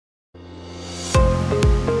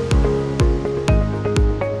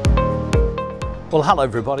Well, hello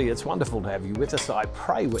everybody, it's wonderful to have you with us. I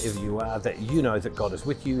pray wherever you are that you know that God is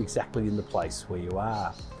with you exactly in the place where you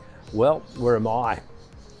are. Well, where am I?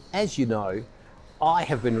 As you know, I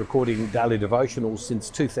have been recording daily devotionals since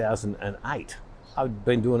 2008. I've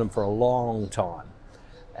been doing them for a long time.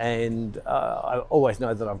 And I always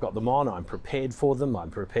know that I've got them on, I'm prepared for them,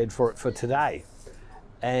 I'm prepared for it for today.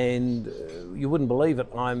 And you wouldn't believe it,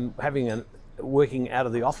 I'm working out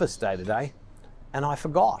of the office day today, and I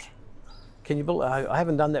forgot. Can you believe, I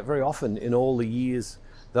haven't done that very often in all the years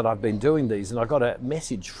that I've been doing these, and I got a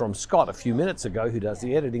message from Scott a few minutes ago, who does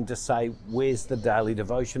the editing, to say, where's the daily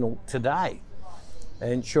devotional today?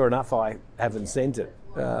 And sure enough, I haven't sent it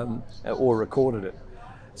or recorded it.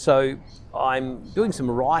 So I'm doing some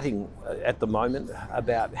writing at the moment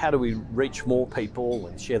about how do we reach more people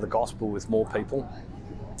and share the gospel with more people.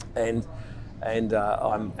 And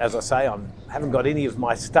as I say, I haven't got any of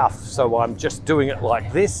my stuff, so I'm just doing it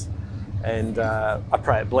like this. And I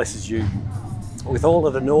pray it blesses you with all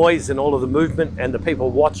of the noise and all of the movement and the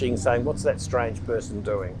people watching saying, what's that strange person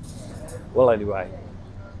doing? Well, anyway,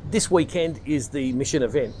 this weekend is the mission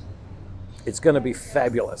event. It's going to be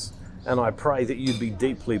fabulous, and I pray that you'd be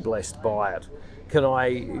deeply blessed by it.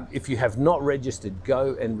 If you have not registered,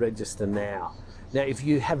 go and register now. Now, if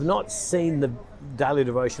you have not seen the daily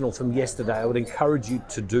devotional from yesterday, I would encourage you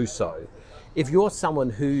to do so. If you're someone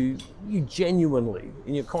who you genuinely,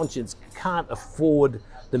 in your conscience, can't afford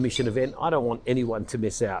the mission event, I don't want anyone to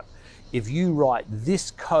miss out. If you write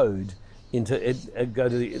this code go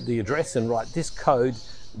to the address and write this code,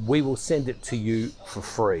 we will send it to you for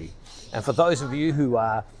free. And for those of you who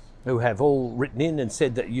have all written in and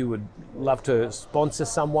said that you would love to sponsor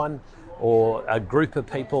someone or a group of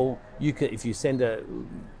people, you can, if you send a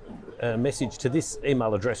message to this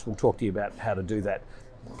email address, we'll talk to you about how to do that.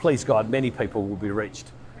 Please God, many people will be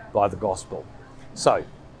reached by the gospel. So,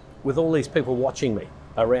 with all these people watching me,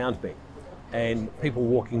 around me, and people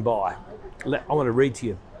walking by, I want to read to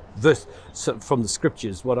you verse from the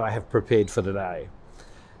scriptures, what I have prepared for today.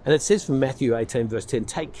 And it says from Matthew 18 verse 10,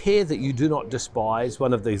 take care that you do not despise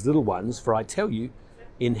one of these little ones, for I tell you,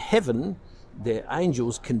 in heaven their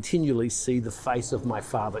angels continually see the face of my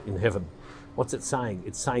Father in heaven. What's it saying?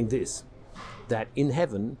 It's saying this, that in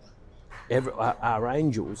heaven, our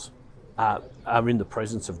angels are in the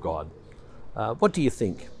presence of God. What do you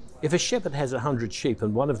think? If a shepherd has 100 sheep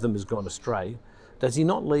and one of them has gone astray, does he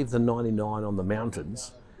not leave the 99 on the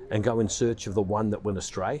mountains and go in search of the one that went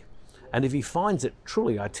astray? And if he finds it,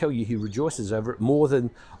 truly I tell you, he rejoices over it more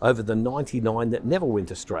than over the 99 that never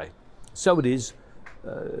went astray. So it is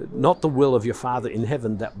not the will of your Father in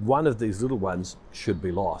heaven that one of these little ones should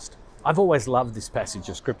be lost. I've always loved this passage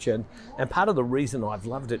of scripture, and part of the reason I've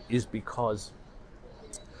loved it is because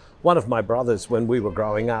one of my brothers, when we were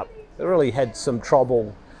growing up, really had some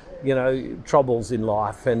troubles in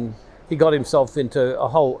life, and he got himself into a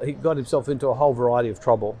whole variety of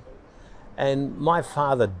trouble. And my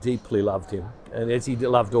father deeply loved him, and as he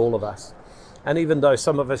loved all of us. And even though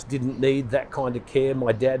some of us didn't need that kind of care,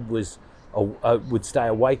 my dad would stay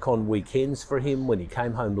awake on weekends for him when he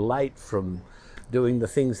came home late from doing the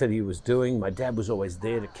things that he was doing. My dad was always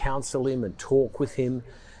there to counsel him and talk with him,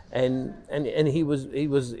 and he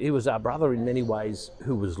was our brother in many ways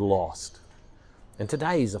who was lost. And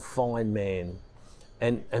today he's a fine man,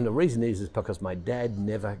 and the reason is because my dad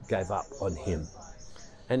never gave up on him.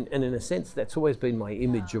 And in a sense, that's always been my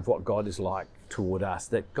image of what God is like toward us,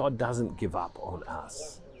 that God doesn't give up on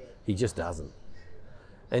us. He just doesn't.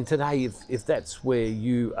 And today, if that's where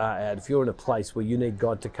you are at, if you're in a place where you need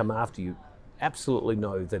God to come after you, absolutely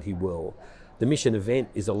know that he will. The mission event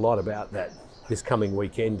is a lot about that this coming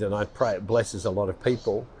weekend, and I pray it blesses a lot of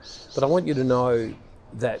people. But I want you to know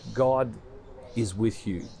that God is with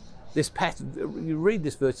you. This passage, you read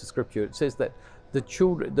this verse of scripture, it says that the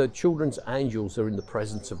children's angels are in the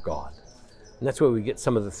presence of God. And that's where we get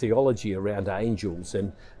some of the theology around angels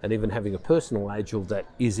and even having a personal angel that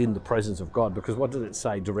is in the presence of God. Because what does it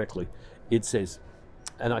say directly? It says,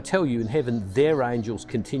 and I tell you, in heaven, their angels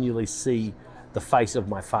continually see the face of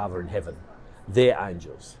my Father in heaven. Their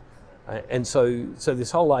angels. And so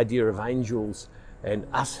this whole idea of angels and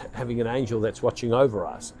us having an angel that's watching over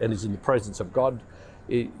us and is in the presence of God,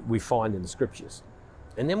 we find in the scriptures.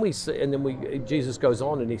 And then Jesus goes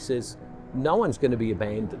on and he says, no one's going to be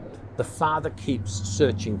abandoned. The Father keeps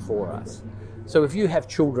searching for us. So if you have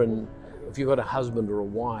children, if you've got a husband or a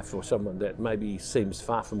wife or someone that maybe seems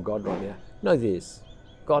far from God right now, know this,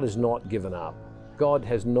 God has not given up. God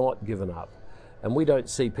has not given up. And we don't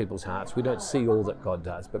see people's hearts. We don't see all that God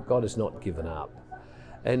does, but God has not given up.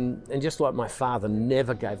 And just like my father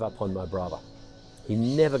never gave up on my brother, He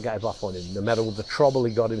never gave up on him, no matter the trouble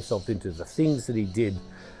he got himself into, the things that he did.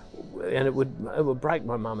 And it would break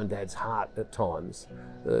my mum and dad's heart at times.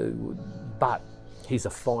 But he's a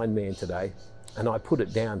fine man today. And I put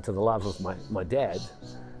it down to the love of my dad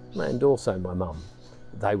and also my mum.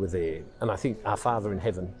 They were there. And I think our Father in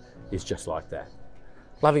heaven is just like that.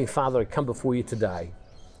 Loving Father, I come before you today,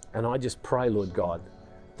 and I just pray, Lord God,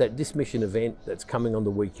 that this mission event that's coming on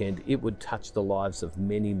the weekend, it would touch the lives of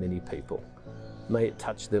many, many people. May it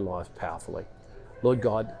touch their lives powerfully. Lord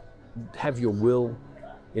God, have your will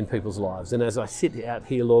in people's lives. And as I sit out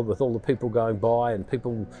here, Lord, with all the people going by and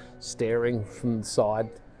people staring from the side,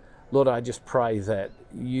 Lord, I just pray that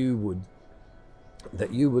you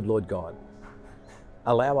would, Lord God,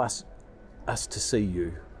 allow us to see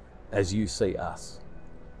you as you see us.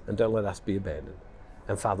 And don't let us be abandoned.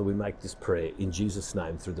 And Father, we make this prayer in Jesus'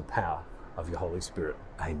 name through the power of your Holy Spirit.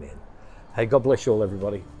 Amen. Hey, God bless you all,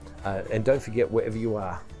 everybody. And don't forget, wherever you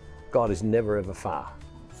are, God is never ever far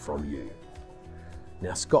from you.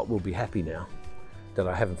 Now, Scott will be happy now that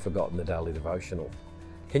I haven't forgotten the daily devotional.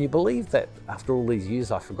 Can you believe that after all these years,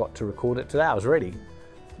 I forgot to record it today? I was ready,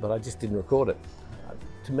 but I just didn't record it.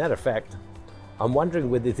 As a matter of fact, I'm wondering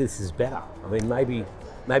whether this is better. I mean,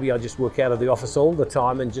 maybe I just work out of the office all the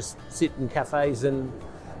time and just sit in cafes and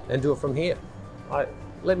do it from here.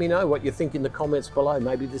 Let me know what you think in the comments below.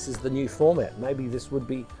 Maybe this is the new format. Maybe this would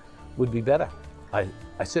be better.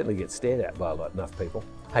 I certainly get stared at by enough people.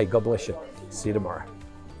 Hey, God bless you. See you tomorrow.